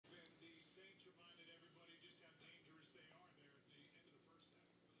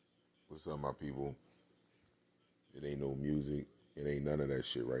What's up, my people? It ain't no music. It ain't none of that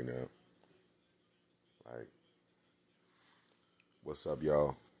shit right now. Like, what's up,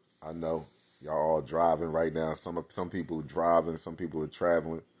 y'all? I know y'all all driving right now. Some people are driving. Some people are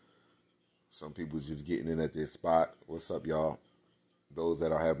traveling. Some people just getting in at their spot. What's up, y'all? Those that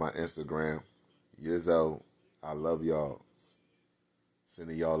don't have my Instagram, Yizzo, I love y'all.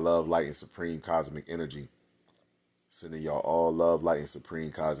 Sending y'all love, light, and supreme cosmic energy. Sending y'all all love, light, and supreme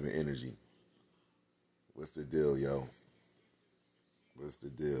cosmic energy. What's the deal, yo? What's the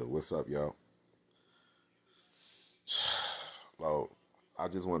deal? What's up, y'all? Well, I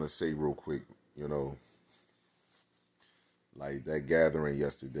just want to say real quick, you know, like that gathering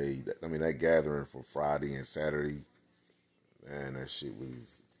yesterday. That gathering for Friday and Saturday, man, that shit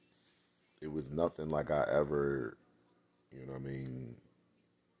was, it was nothing like I ever, you know what I mean?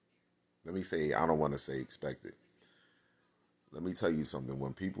 Let me say, I don't want to say expected. Let me tell you something.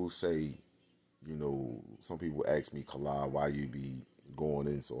 When people say, some people ask me, Kalad, why you be going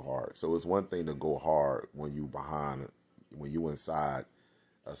in so hard? So it's one thing to go hard when you behind, when you inside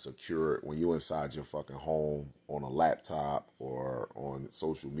when you inside your fucking home on a laptop or on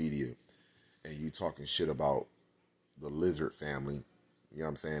social media and you talking shit about the lizard family, you know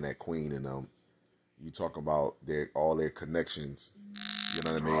what I'm saying, that queen and them, you talk about all their connections, you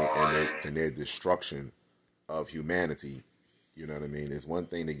know what I mean, and their destruction of humanity, you know what I mean. It's one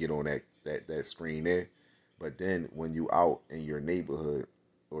thing to get on that screen there, but then when you out in your neighborhood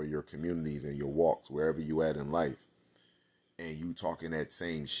or your communities and your walks, wherever you at in life, and you talking that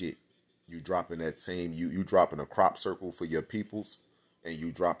same shit, you dropping that same, you dropping a crop circle for your peoples, and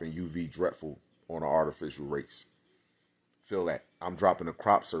you dropping UV dreadful on an artificial race. Feel that? I'm dropping a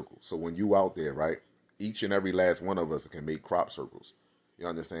crop circle. So when you out there, right, each and every last one of us can make crop circles. You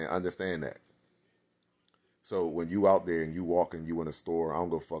understand? Understand that. So when you out there and you walking, you in a store, I don't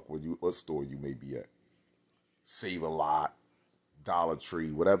give a fuck what store you may be at. Save a Lot, Dollar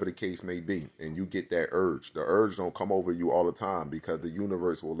Tree, whatever the case may be, and you get that urge. The urge don't come over you all the time because the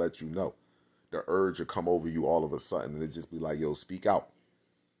universe will let you know. The urge will come over you all of a sudden, and it just be like, yo, speak out.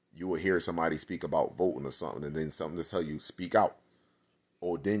 You will hear somebody speak about voting or something, and then something to tell you, speak out.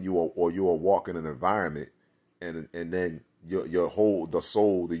 Or then you will walk in an environment, and then the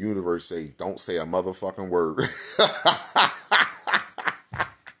soul, the universe say, don't say a motherfucking word.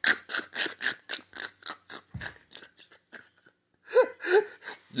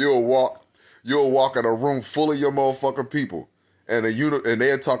 You'll walk in a room full of your motherfucking people, and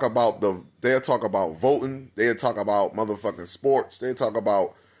they'll talk about voting, they'll talk about motherfucking sports, they'll talk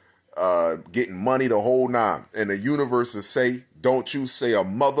about getting money, the whole nine, and the universe will say, don't you say a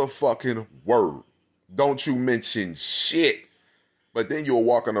motherfucking word, don't you mention shit. But then you'll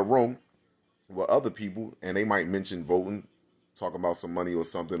walk in a room with other people, and they might mention voting, talking about some money or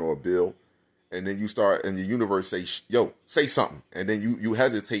something or a bill. And then you start, and the universe say, yo, say something. And then you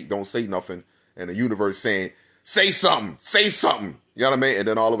hesitate, don't say nothing. And the universe saying, say something, say something. You know what I mean? And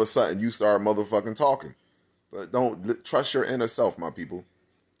then all of a sudden you start motherfucking talking. But don't trust your inner self, my people.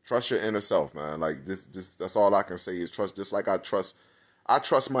 Trust your inner self, man. Like this, that's all I can say is trust. Just like I trust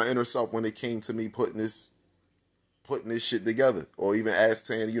my inner self when it came to me putting this shit together. Or even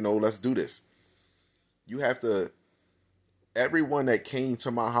saying, let's do this. You have to, everyone that came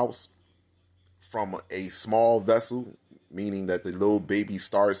to my house from a small vessel, meaning that the little baby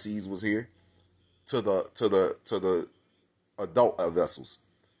star seeds was here, to the adult vessels.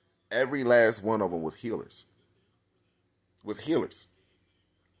 Every last one of them was healers. Was healers.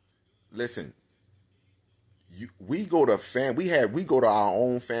 Listen, we go to our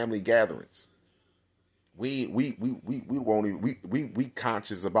own family gatherings. We won't even, we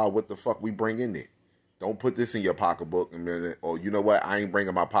conscious about what the fuck we bring in there. Don't put this in your pocketbook, or you know what? I ain't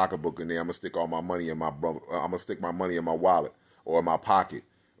bringing my pocketbook in there. I'm gonna stick all my money in my brother. I'm gonna stick my money in my wallet or in my pocket,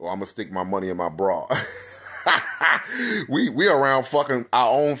 or I'm gonna stick my money in my bra. we around fucking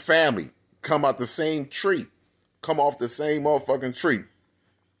our own family. Come out the same tree, come off the same motherfucking tree,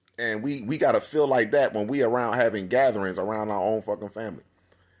 and we gotta feel like that when we around having gatherings around our own fucking family.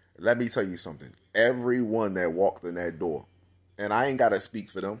 Let me tell you something. Everyone that walked in that door, and I ain't got to speak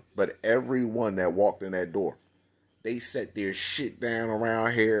for them, but everyone that walked in that door, they set their shit down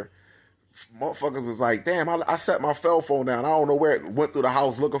around here. Motherfuckers was like, damn, I set my cell phone down. I don't know where it went through the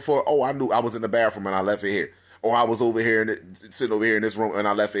house looking for it. Oh, I knew I was in the bathroom and I left it here. Or I was over here sitting over here in this room and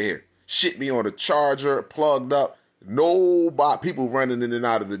I left it here. Shit be on the charger, plugged up. Nobody, people running in and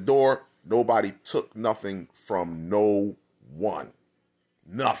out of the door. Nobody took nothing from no one.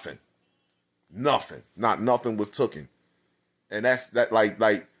 Nothing. Nothing. Not nothing was taken. And that's that like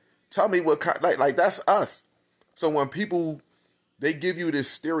tell me what like that's us. So when people They give you this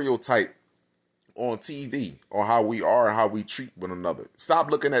stereotype on TV on how we are and how we treat one another. Stop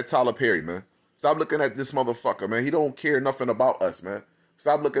looking at Tyler Perry, man. Stop looking at this motherfucker, man. He don't care nothing about us, man.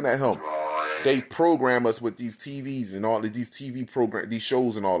 Stop looking at him. They program us with these TVs and all of these TV program, these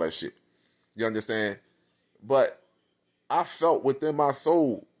shows and all that shit. You understand? But I felt within my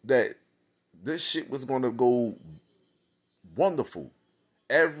soul that this shit was gonna go wonderful.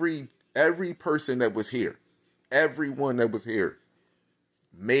 Every person that was here, everyone that was here,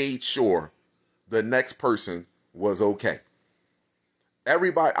 made sure the next person was okay.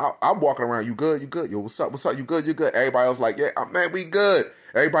 Everybody, I'm walking around, you good, you good, yo, what's up, you good, you good. Everybody else like, yeah, man, we good.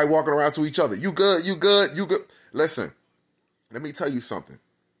 Everybody walking around to each other, you good, you good, you good. Listen, let me tell you something.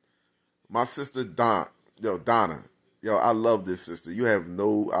 My sister Donna, I love this sister. You have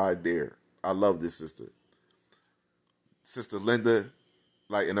no idea. I love this sister. Sister Linda,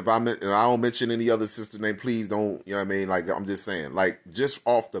 like, and I don't mention any other sister name, please don't, you know what I mean? Like, I'm just saying, like, just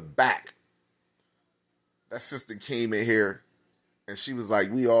off the back, that sister came in here and she was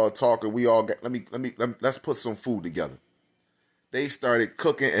like, we all talking, we all got, let's put some food together. They started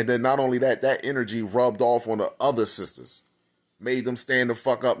cooking, and then not only that, that energy rubbed off on the other sisters. Made them stand the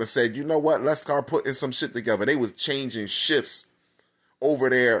fuck up and said, you know what, let's start putting some shit together. They was changing shifts over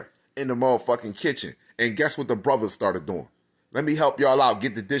there in the motherfucking kitchen. And guess what the brothers started doing? Let me help y'all out.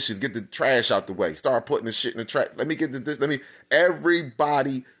 Get the dishes, get the trash out the way. Start putting the shit in the trash. Let me get the dish.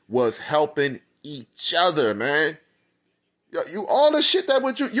 Everybody was helping each other, man. You all the shit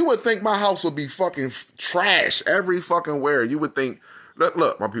that you would think my house would be fucking trash every fucking where. You would think,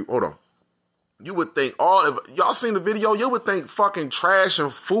 look, my people, hold on. You would think y'all seen the video, you would think fucking trash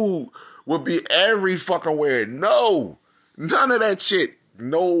and food would be every fucking where. No, none of that shit.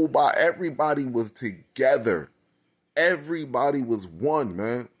 Nobody, everybody was together. Everybody was one,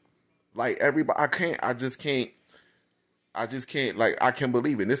 man. Like everybody, I just can't, like, I can't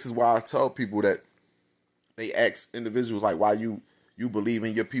believe it. And this is why I tell people that they ask individuals like, why you believe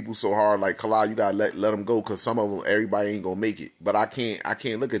in your people so hard, like, Kalai, you gotta let them go, because some of them, everybody ain't gonna make it. But I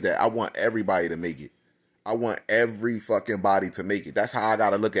can't look at that. I want everybody to make it. I want every fucking body to make it. That's how I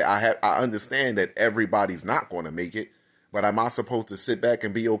gotta look at it. I understand that everybody's not gonna make it, but am I supposed to sit back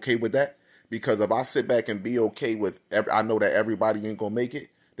and be okay with that? Because if I sit back and be okay with, I know that everybody ain't gonna make it,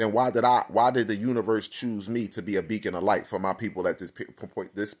 then why did the universe choose me to be a beacon of light for my people at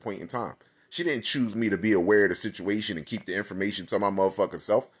this point in time? She didn't choose me to be aware of the situation and keep the information to my motherfucking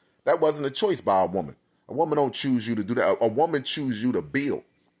self. That wasn't a choice by a woman. A woman don't choose you to do that. A woman choose you to build.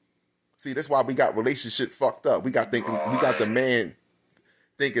 See, that's why we got relationships fucked up. We got the man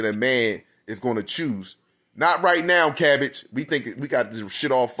thinking a man is going to choose. Not right now, Cabbage. We got this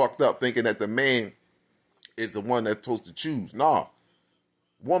shit all fucked up, thinking that the man is the one that's supposed to choose. Nah.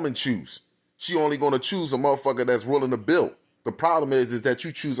 Woman choose. She only going to choose a motherfucker that's willing to build. The problem is that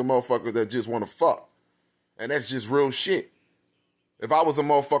you choose a motherfucker that just want to fuck. And that's just real shit. If I was a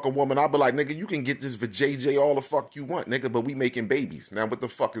motherfucker woman, I'd be like, nigga, you can get this for JJ all the fuck you want, nigga, but we making babies. Now, what the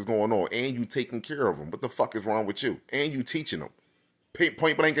fuck is going on? And you taking care of them. What the fuck is wrong with you? And you teaching them.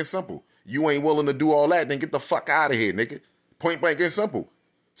 Point blank and simple. You ain't willing to do all that, then get the fuck out of here, nigga. Point blank and simple.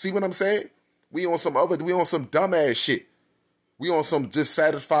 See what I'm saying? We on some dumbass shit. We on some just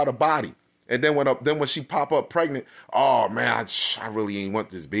satisfy the body. And then when she pop up pregnant, oh man, I really ain't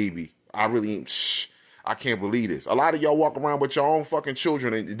want this baby. I really ain't. I can't believe this. A lot of y'all walk around with your own fucking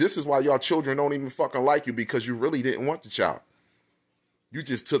children, and this is why y'all children don't even fucking like you, because you really didn't want the child. You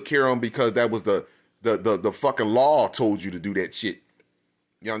just took care of them because that was the fucking law told you to do that shit.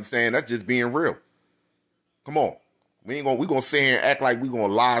 You understand? That's just being real. Come on, we gonna sit here and act like we gonna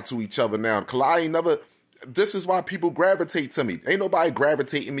lie to each other now. Kalai ain't never. This is why people gravitate to me. Ain't nobody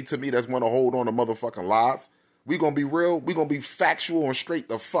gravitating to me that's want to hold on to motherfucking lies. We gonna be real. We gonna be factual and straight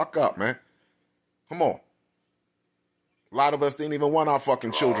the fuck up, man. Come on. A lot of us didn't even want our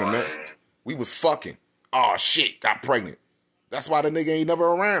fucking children, man. We was fucking. Oh shit, got pregnant. That's why the nigga ain't never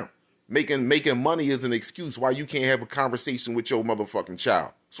around. Making money is an excuse why you can't have a conversation with your motherfucking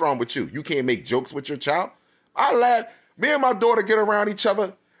child. What's wrong with you? You can't make jokes with your child? I laugh. Me and my daughter get around each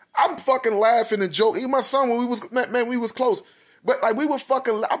other. I'm fucking laughing and joking. Even my son, when we was close. But like we be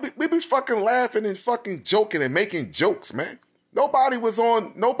fucking laughing and fucking joking and making jokes, man. Nobody,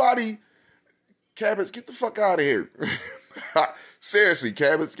 Cabbage, get the fuck out of here. Seriously,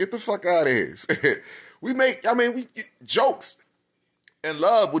 Cabbage, get the fuck out of here. we jokes and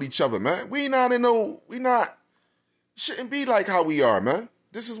love with each other, man. Shouldn't be like how we are, man.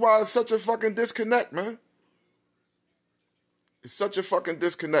 This is why it's such a fucking disconnect, man. It's such a fucking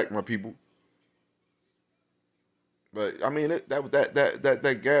disconnect, my people. But I mean,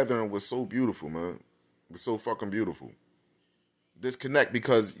 that gathering was so beautiful, man. It was so fucking beautiful. Disconnect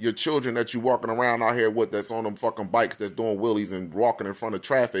because your children that you walking around out here with that's on them fucking bikes that's doing wheelies and walking in front of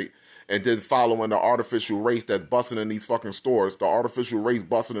traffic and then following the artificial race that's busting in these fucking stores, the artificial race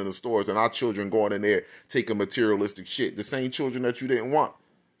busting in the stores, and our children going in there taking materialistic shit. The same children that you didn't want.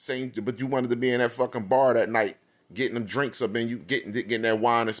 Same, but you wanted to be in that fucking bar that night, getting them drinks up in you, getting that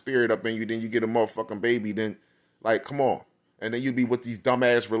wine and spirit up in you, then you get a motherfucking baby, then, like, come on. And then you be with these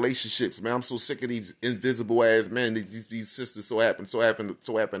dumbass relationships, man. I'm so sick of these invisible ass men these sisters so happen to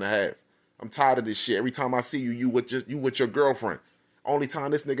have. I'm tired of this shit. Every time I see you, you with your girlfriend. Only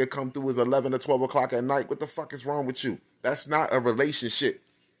time this nigga come through is 11 or 12 o'clock at night. What the fuck is wrong with you? That's not a relationship.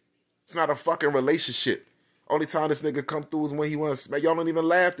 It's not a fucking relationship. Only time this nigga come through is when he wants to smack. Y'all don't even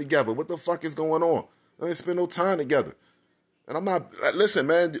laugh together. What the fuck is going on? I didn't spend no time together. And I'm not, listen,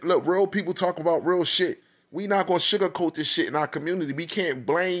 man, look, real people talk about real shit. We not going to sugarcoat this shit in our community. We can't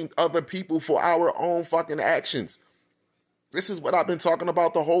blame other people for our own fucking actions. This is what I've been talking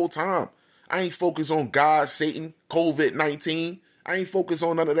about the whole time. I ain't focused on God, Satan, COVID-19. I ain't focused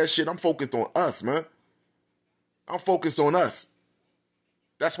on none of that shit. I'm focused on us, man. I'm focused on us.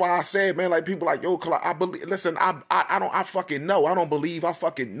 That's why I said, man, like people like, yo, I believe, listen, I fucking know. I don't believe, I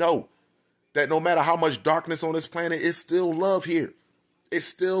fucking know that no matter how much darkness on this planet, it's still love here. It's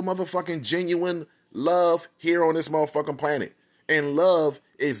still motherfucking genuine love here on this motherfucking planet. And love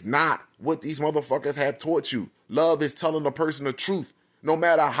is not what these motherfuckers have taught you. Love is telling the person the truth, no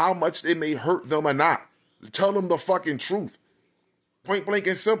matter how much it may hurt them or not. Tell them the fucking truth. Point blank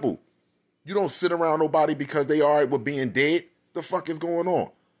and simple. You don't sit around nobody because they all right with being dead. The fuck is going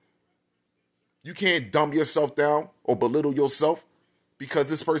on? You can't dumb yourself down or belittle yourself because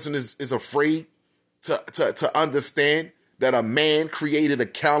this person is afraid to understand that a man created a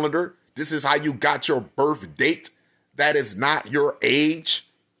calendar. This is how you got your birth date. That is not your age.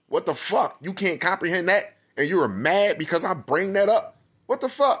 What the fuck? You can't comprehend that? And you're mad because I bring that up? What the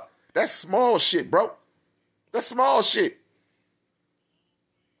fuck? That's small shit, bro. That's small shit.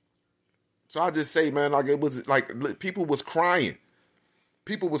 So I just say, man, like it was like people was crying.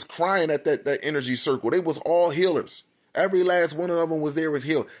 People was crying at that energy circle. They was all healers. Every last one of them was there was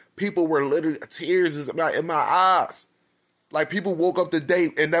healed. People were literally tears in my eyes. Like people woke up today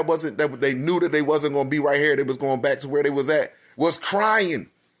and they knew that they wasn't going to be right here. They was going back to where they was at. Was crying.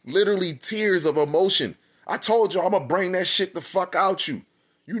 Literally tears of emotion. I told you I'm going to bring that shit the fuck out you.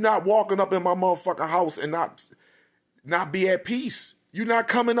 You not walking up in my motherfucking house and not be at peace. You not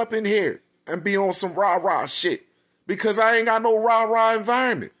coming up in here and be on some rah-rah shit. Because I ain't got no rah-rah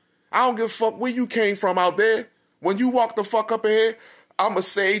environment. I don't give a fuck where you came from out there. When you walk the fuck up in here, I'ma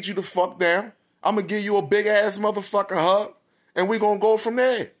sage you the fuck down. I'ma give you a big ass motherfucking hug. And we gonna go from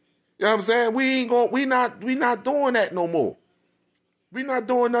there. You know what I'm saying? We not doing that no more. We not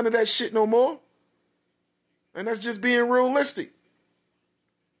doing none of that shit no more. And that's just being realistic.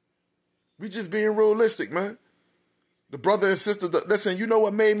 We just being realistic, man. The brother and sister, listen, you know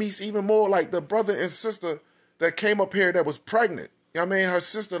what made me even more like the brother and sister that came up here that was pregnant. You know what I mean? Her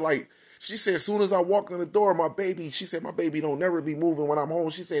sister, like, she said, as soon as I walked in the door, my baby don't never be moving when I'm home.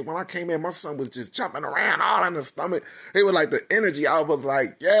 She said, when I came in, my son was just jumping around all in the stomach. It was like the energy. I was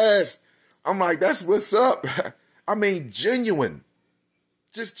like, yes. I'm like, that's what's up. I mean, genuine.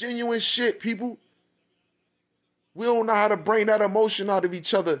 Just genuine shit, people. We don't know how to bring that emotion out of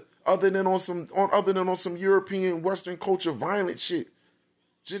each other other than on some European Western culture violent shit.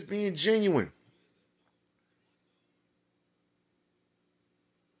 Just being genuine.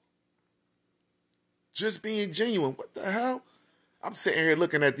 Just being genuine. What the hell? I'm sitting here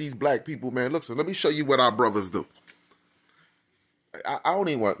looking at these black people, man. Look, so let me show you what our brothers do. I don't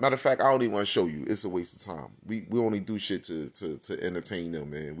even want, matter of fact, I don't even want to show you. It's a waste of time. We only do shit to entertain them,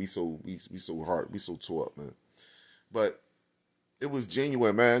 man. We so hard, we so tore up, man. But it was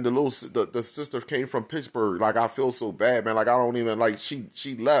genuine, man. The sister came from Pittsburgh. Like, I feel so bad, man. Like, I don't even, like,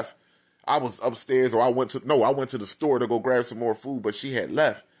 she left. I was upstairs, or I went to the store to go grab some more food, but she had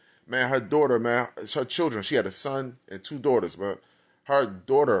left. Man, her daughter, man, her children, she had a son and 2 daughters, man. Her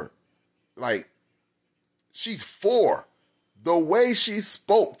daughter, like, she's 4. The way she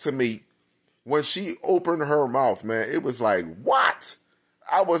spoke to me when she opened her mouth, man, it was like, what?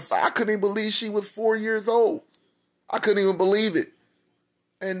 I couldn't even believe she was 4 years old. I couldn't even believe it.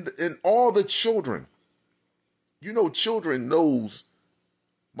 And all the children, you know, children knows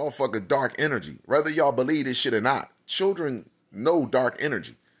motherfucking dark energy. Whether y'all believe this shit or not, children know dark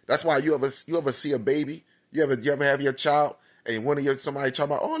energy. That's why you ever see a baby, you ever have your child, and somebody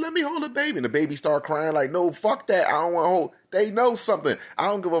talking about, oh, let me hold a baby, and the baby start crying like, no, fuck that, I don't want to hold. They know something. I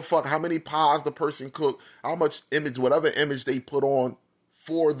don't give a fuck how many pies the person cooked, how much image, whatever image they put on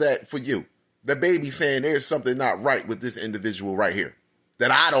for you. The baby saying there's something not right with this individual right here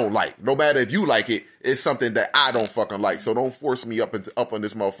that I don't like. No matter if you like it, it's something that I don't fucking like. So don't force me up on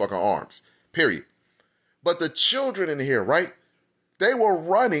this motherfucking arms. Period. But the children in here, right? They were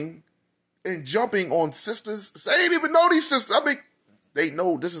running and jumping on sisters. They didn't even know these sisters. I mean, they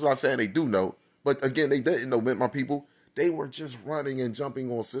know. This is what I'm saying. They do know. But again, they didn't know, my people. They were just running and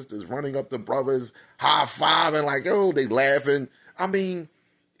jumping on sisters, running up to brothers, high-fiving, like, oh, they laughing. I mean,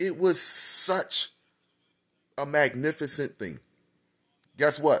 it was such a magnificent thing.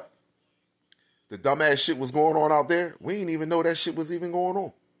 Guess what? The dumbass shit was going on out there. We didn't even know that shit was even going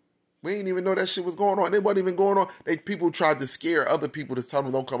on. We didn't even know that shit was going on. It wasn't even going on. People tried to scare other people to tell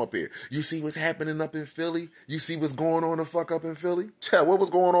them don't come up here. You see what's happening up in Philly? You see what's going on the fuck up in Philly? Yeah, what was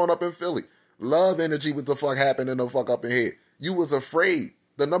going on up in Philly? Love energy, what the fuck happening the fuck up in here? You was afraid.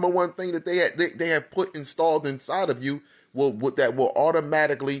 The number one thing that they have put installed inside of you that will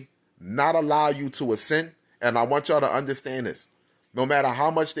automatically not allow you to ascend. And I want y'all to understand this. No matter how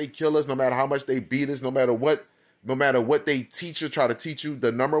much they kill us, no matter how much they beat us, no matter what they teach you, try to teach you,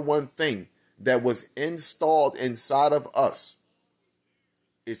 the number one thing that was installed inside of us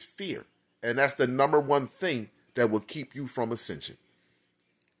is fear. And that's the number one thing that will keep you from ascension.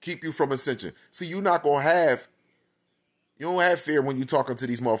 Keep you from ascension. See, you don't have fear when you talking to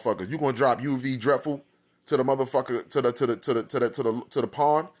these motherfuckers. You gonna drop UV dreadful to the motherfucker, to the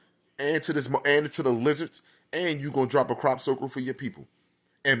pond, and to the lizards, and you gonna drop a crop circle for your people.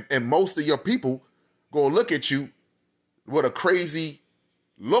 And most of your people gonna look at you with a crazy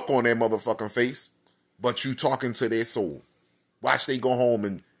look on their motherfucking face, but you talking to their soul. Watch they go home,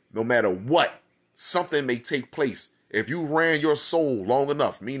 and no matter what, something may take place. If you ran your soul long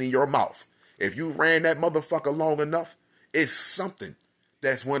enough, meaning your mouth, if you ran that motherfucker long enough, it's something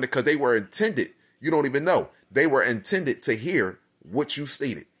that's one, because they were intended, you don't even know, they were intended to hear what you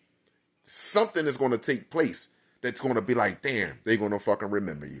stated. Something is going to take place that's going to be like, damn, they're going to fucking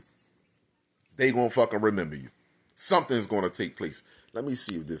remember you. They going to fucking remember you. Something's going to take place. Let me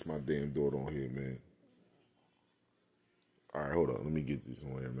see if this my damn daughter on here, man. All right, hold on. Let me get this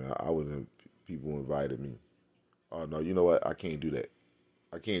on here, man. People invited me. Oh, no, you know what? I can't do that.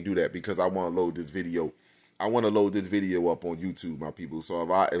 I can't do that because I want to load this video. I want to load this video up on YouTube, my people. So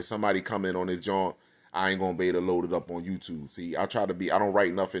if somebody come in on this joint, I ain't going to be able to load it up on YouTube. See, I don't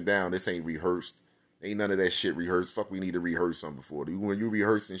write nothing down. This ain't rehearsed. Ain't none of that shit rehearsed. Fuck, we need to rehearse something before. When you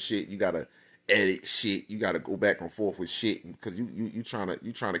rehearsing shit, you got to edit shit. You got to go back and forth with shit because you trying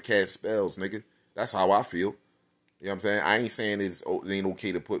to cast spells, nigga. That's how I feel. You know what I'm saying? I ain't saying it ain't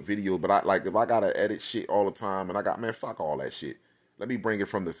okay to put video, but if I gotta edit shit all the time, and fuck all that shit. Let me bring it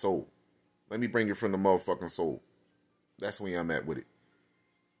from the soul. Let me bring it from the motherfucking soul. That's where I'm at with it.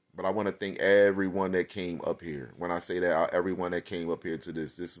 But I want to thank everyone that came up here. When I say that, everyone that came up here to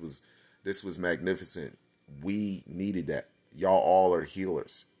this was magnificent. We needed that. Y'all all are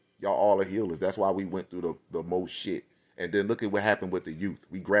healers. Y'all all are healers. That's why we went through the most shit. And then look at what happened with the youth.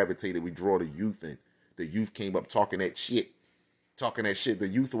 We gravitated, we draw the youth in. The youth came up talking that shit. The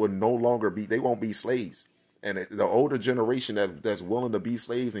youth will no longer they won't be slaves. And the older generation that's willing to be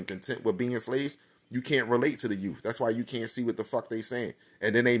slaves and content with being slaves, you can't relate to the youth. That's why you can't see what the fuck they saying.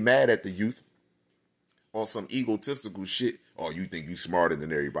 And then they mad at the youth on some egotistical shit. Oh, you think you smarter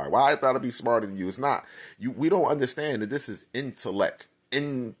than everybody. Well, I thought I'd be smarter than you. It's not. We don't understand that this is intellect.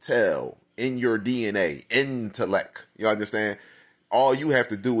 Intel. In your DNA. Intellect. You understand? All you have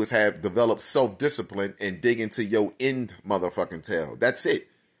to do is develop self-discipline and dig into your motherfucking tail. That's it.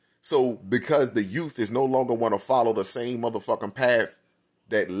 So because the youth is no longer want to follow the same motherfucking path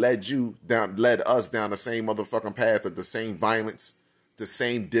that led us down the same motherfucking path of the same violence, the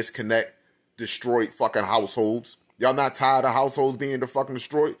same disconnect, destroyed fucking households. Y'all not tired of households being the fucking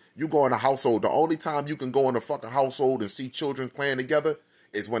destroyed? You go in a household. The only time you can go in a fucking household and see children playing together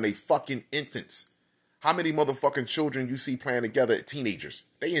is when they fucking infants. How many motherfucking children you see playing together, teenagers?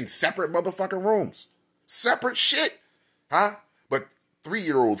 They in separate motherfucking rooms. Separate shit. Huh? But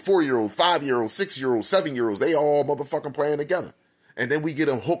 3-year-olds, 4-year-olds, 5-year-olds, 6-year-olds, 7-year-olds, they all motherfucking playing together. And then we get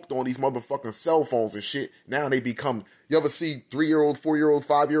them hooked on these motherfucking cell phones and shit. Now they become, you ever see 3-year-olds, 4-year-olds,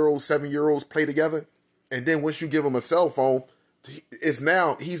 5-year-olds, 7-year-olds play together? And then once you give them a cell phone, he's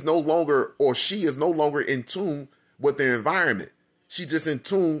no longer, or she is no longer in tune with their environment. She's just in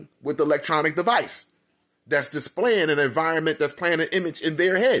tune with the electronic device that's displaying an environment that's playing an image in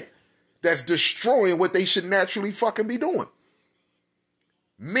their head that's destroying what they should naturally fucking be doing.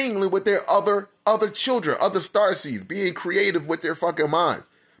 Mingling with their other children, other starseeds, being creative with their fucking minds.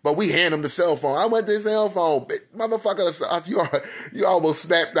 But we hand them the cell phone. I want this cell phone. Motherfucker, you almost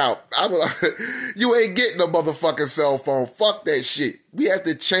snapped out. You ain't getting a motherfucking cell phone. Fuck that shit. We have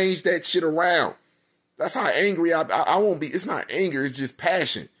to change that shit around. That's how angry I won't be. It's not anger. It's just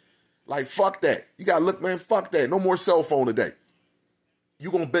passion. Like, fuck that. You got to look, man, fuck that. No more cell phone today. You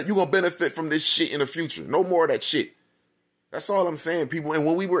gonna benefit from this shit in the future. No more of that shit. That's all I'm saying, people. And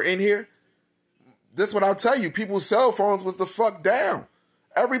when we were in here, this what I'll tell you. People's cell phones was the fuck down.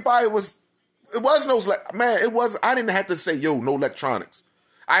 Everybody was, it was no, man, it was, I didn't have to say, yo, no electronics.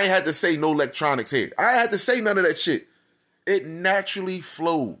 I ain't had to say no electronics here. I ain't had to say none of that shit. It naturally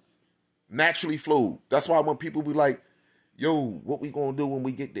flowed. Naturally flowed. That's why when people be like, yo, what we gonna do when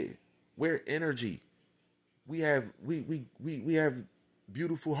we get there? We're energy. We have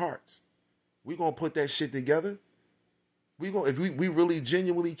beautiful hearts. We gonna put that shit together. If we really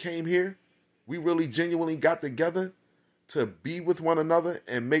genuinely came here, we really genuinely got together to be with one another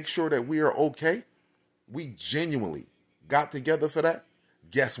and make sure that we are okay. We genuinely got together for that.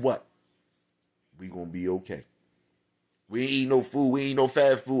 Guess what? We gonna be okay. We ain't eat no food. We ain't no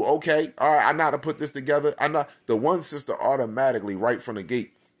fast food. Okay, all right. I know how to put this together. I know. The one sister automatically, right from the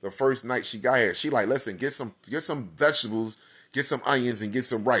gate, the first night she got here, she like, listen, get some vegetables, get some onions, and get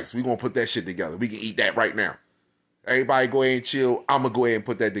some rice. We gonna put that shit together. We can eat that right now. Everybody go ahead and chill. I'm gonna go ahead and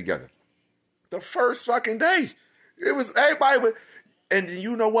put that together. The first fucking day, it was everybody. And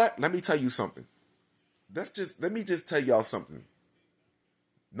you know what? Let me tell you something. Let me just tell y'all something.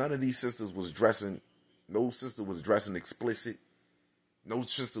 None of these sisters was dressing. No sister was dressing explicit. No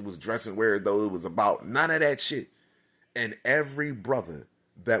sister was dressing where though it was about. None of that shit. And every brother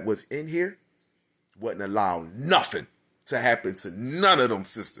that was in here wouldn't allow nothing to happen to none of them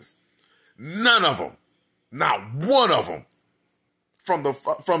sisters. None of them. Not one of them. From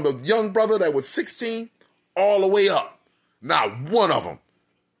the young brother that was 16 all the way up. Not one of them.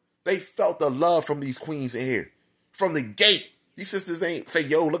 They felt the love from these queens in here. From the gate. These sisters ain't say,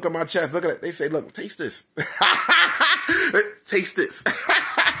 yo, look at my chest. Look at it. They say, look, taste this. Taste this.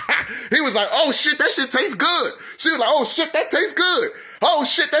 He was like, oh, shit, that shit tastes good. She was like, oh, shit, that tastes good. Oh,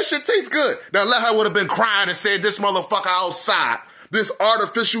 shit, that shit tastes good. Now, let her would have been crying and said, this motherfucker outside, this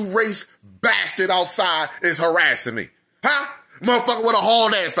artificial race bastard outside is harassing me. Huh? Motherfucker with a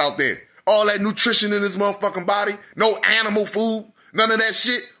hauled ass out there. All that nutrition in his motherfucking body. No animal food. None of that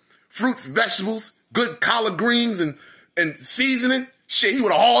shit. Fruits, vegetables, good collard greens and seasoning. Shit, he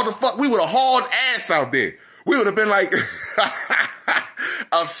would have hauled we would have hauled ass out there. We would have been like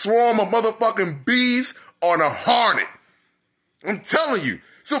a swarm of motherfucking bees on a hornet. I'm telling you.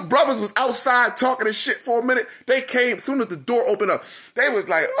 So brothers was outside talking this shit for a minute. They came, as soon as the door opened up, they was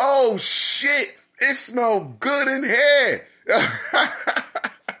like, oh shit, it smelled good in here.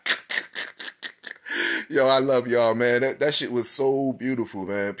 Yo, I love y'all, man. That shit was so beautiful,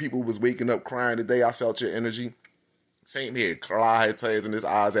 man. People was waking up crying today. I felt your energy. Same here. Clyde had tears in his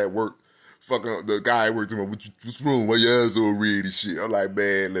eyes at work. Fucking the guy at work to me, what's wrong? Why your eyes all red and shit? I'm like,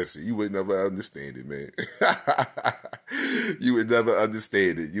 man, listen, you would never understand it, man. You would never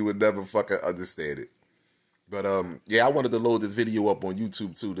understand it. You would never fucking understand it. But yeah, I wanted to load this video up on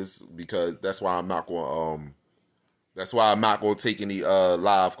YouTube too. Because that's why I'm not going take any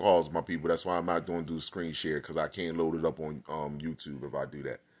live calls, my people. That's why I'm not doing screen share, because I can't load it up on YouTube if I do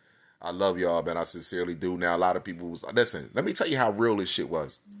that. I love y'all, man. I sincerely do. Now, a lot of people listen, let me tell you how real this shit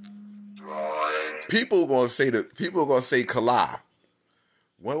was. People gonna say, Kala,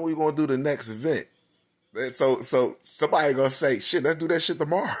 when are we gonna do the next event? So somebody gonna say, shit, let's do that shit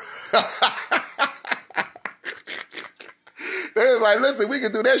tomorrow. They was like, listen, we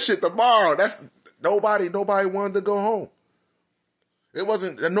can do that shit tomorrow. That's nobody wanted to go home. It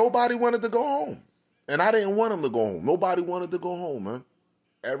wasn't, nobody wanted to go home. And I didn't want them to go home. Nobody wanted to go home, man.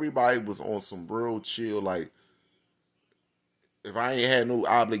 Everybody was on some real chill, like, if I ain't had no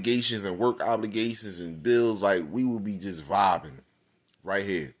obligations and work obligations and bills, like, we would be just vibing right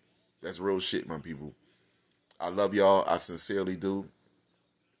here. That's real shit, my people. I love y'all. I sincerely do.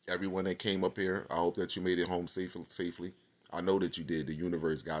 Everyone that came up here, I hope that you made it home safely. I know that you did. The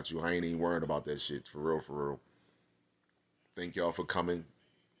universe got you. I ain't even worried about that shit. For real, for real. Thank y'all for coming.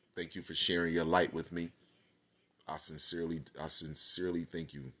 Thank you for sharing your light with me. I sincerely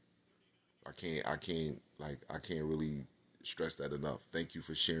thank you. I can't really stress that enough. Thank you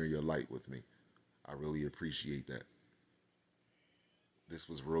for sharing your light with me. I really appreciate that. This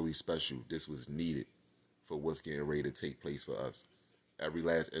was really special. This was needed for what's getting ready to take place for us. Every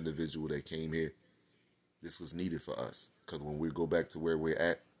last individual that came here, this was needed for us. Because when we go back to where we're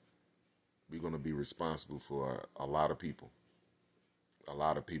at, we're going to be responsible for a lot of people. A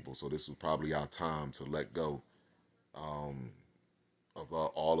lot of people. So this was probably our time to let go. of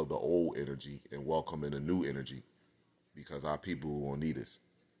all of the old energy and welcome in the new energy, because our people will need us.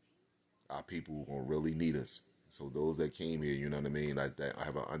 Our people will really need us. So those that came here, you know what I mean, like that I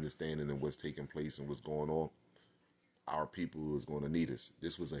have an understanding of what's taking place and what's going on. Our people is going to need us.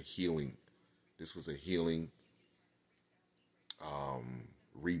 This was a healing. This was a healing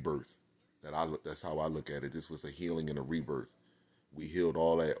rebirth. That's how I look at it. This was a healing and a rebirth. We healed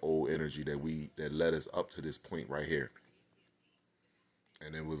all that old energy that led us up to this point right here.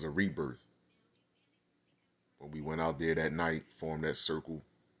 And it was a rebirth. When we went out there that night, formed that circle,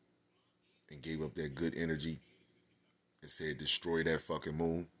 and gave up that good energy, and said, destroy that fucking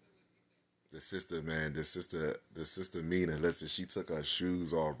moon. The sister, man, the sister Mina, listen, she took her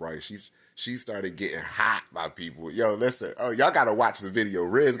shoes off, right? She started getting hot by people. Yo, listen, oh, y'all gotta watch the video.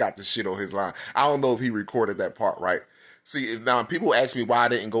 Riz got the shit on his line. I don't know if he recorded that part, right? See, now people ask me why I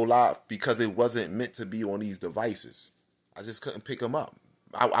didn't go live, because it wasn't meant to be on these devices. I just couldn't pick them up.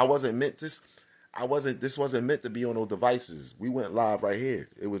 I wasn't meant this. This wasn't meant to be on those devices. We went live right here.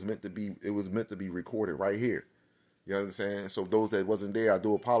 It was meant to be recorded right here. You know what I'm saying? So those that wasn't there, I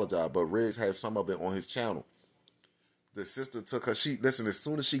do apologize. But Riggs had some of it on his channel. The sister took her, listen, as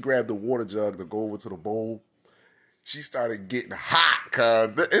soon as she grabbed the water jug to go over to the bowl, she started getting hot,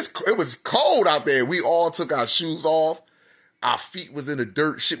 cuz it was cold out there. We all took our shoes off. Our feet was in the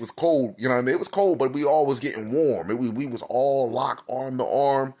dirt. Shit was cold. You know what I mean? It was cold, but we all was getting warm. We was all locked arm to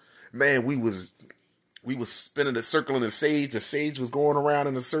arm. Man, we was spinning the circle in the sage. The sage was going around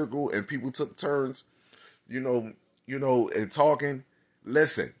in a circle, and people took turns, and talking.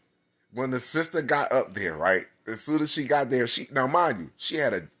 Listen, when the sister got up there, right? As soon as she got there, now mind you, she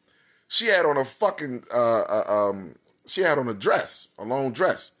had on a fucking she had on a dress, a long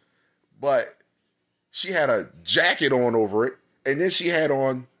dress, but she had a jacket on over it, and then she had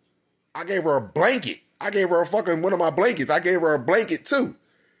on, I gave her a blanket. I gave her one of my blankets. I gave her a blanket too.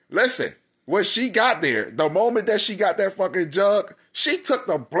 Listen, when she got there, the moment that she got that fucking jug, she took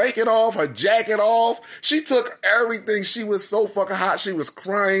the blanket off, her jacket off. She took everything. She was so fucking hot. She was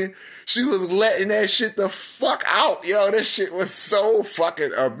crying. She was letting that shit the fuck out. Yo, this shit was so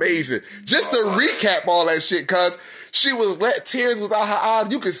fucking amazing. Just to recap all that shit, cuz she was wet, tears was out her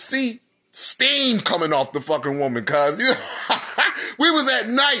eyes. You could see steam coming off the fucking woman, cuz. We was at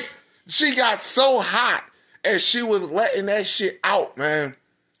night. She got so hot, and she was letting that shit out, man.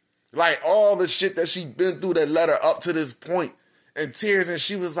 Like all the shit that she been through that led her up to this point, and tears, and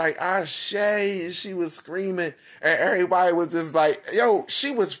she was like, Ashe, and she was screaming, and everybody was just like, yo,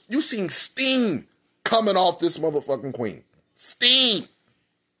 you seen steam coming off this motherfucking queen. Steam.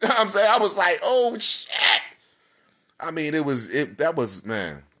 You know what I'm saying? I was like, oh shit. I mean, it was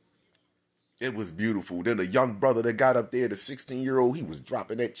beautiful. Then the young brother that got up there, the 16-year-old, he was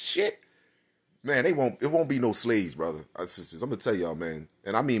dropping that shit. Man, it won't be no slaves, brother. Sisters, I'm going to tell y'all, man.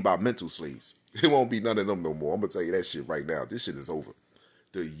 And I mean by mental slaves. It won't be none of them no more. I'm going to tell you that shit right now. This shit is over.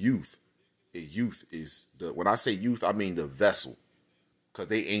 The youth is, when I say youth, I mean the vessel. Because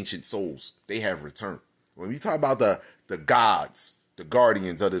they ancient souls. They have returned. When we talk about the gods, the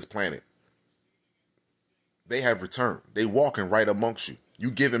guardians of this planet, they have returned. They walking right amongst you.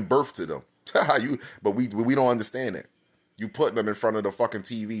 You giving birth to them. But we don't understand that. You putting them in front of the fucking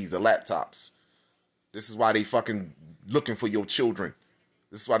TVs, the laptops. This is why they fucking looking for your children.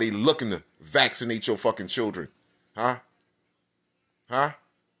 This is why they looking to vaccinate your fucking children. Huh?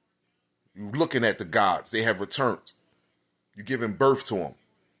 You looking at the gods. They have returned. You giving birth to them.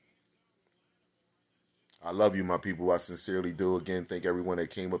 I love you, my people. I sincerely do. Again, thank everyone that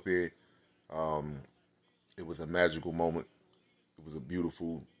came up here. It was a magical moment. It was a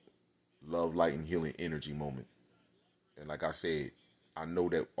beautiful love, light, and healing energy moment. And like I said, I know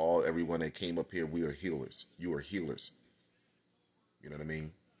that everyone that came up here, we are healers. You are healers. You know what I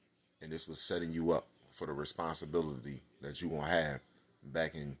mean? And this was setting you up for the responsibility that you're going to have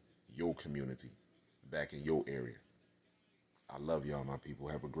back in your community, back in your area. I love y'all, my people.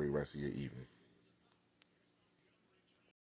 Have a great rest of your evening.